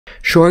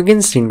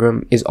Sjogren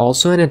syndrome is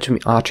also an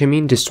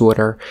autoimmune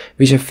disorder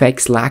which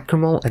affects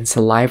lacrimal and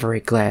salivary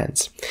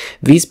glands.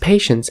 These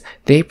patients,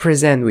 they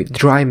present with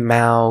dry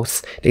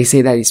mouths. They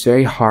say that it's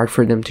very hard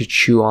for them to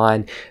chew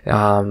on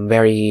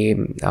very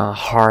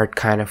hard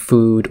kind of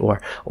food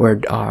or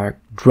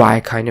dry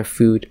kind of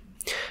food.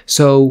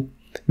 So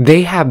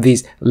they have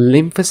this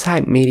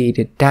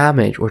lymphocyte-mediated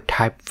damage or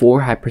type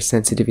 4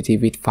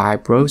 hypersensitivity with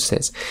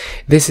fibrosis.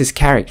 This is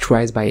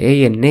characterized by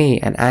ANA,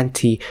 an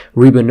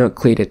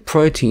anti-ribonucleated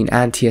protein,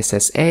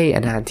 anti-SSA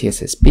and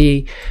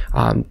anti-SSB,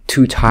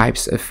 two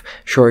types of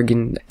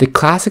Sjogren. The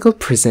classical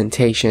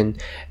presentation,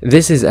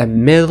 this is a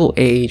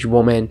middle-aged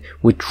woman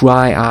with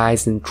dry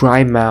eyes and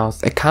dry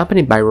mouth,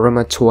 accompanied by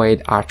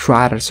rheumatoid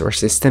arthritis or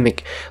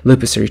systemic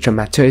lupus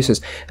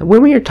erythematosus. And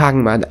when we are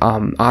talking about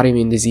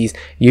autoimmune disease,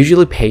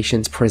 usually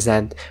patients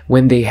present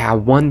when they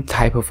have one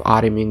type of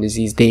autoimmune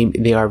disease.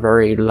 They are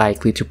very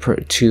likely to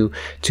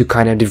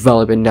kind of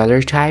develop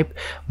another type.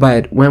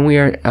 But when we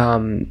are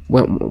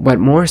but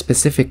more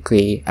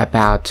specifically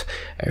about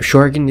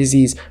Sjogren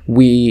disease,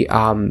 we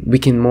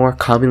can more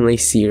commonly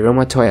see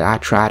rheumatoid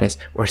arthritis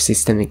or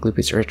systemic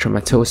lupus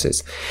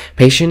erythematosus.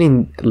 Patient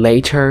in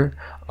later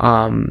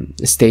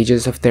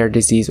stages of their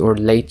disease or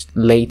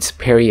late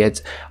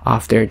periods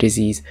of their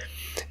disease,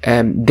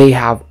 they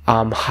have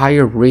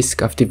higher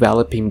risk of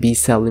developing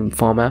B-cell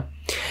lymphoma,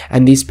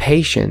 and these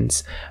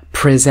patients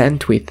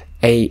present with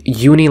a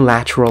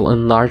unilateral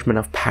enlargement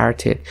of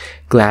parotid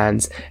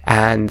glands,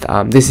 and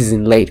this is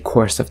in late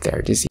course of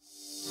their disease.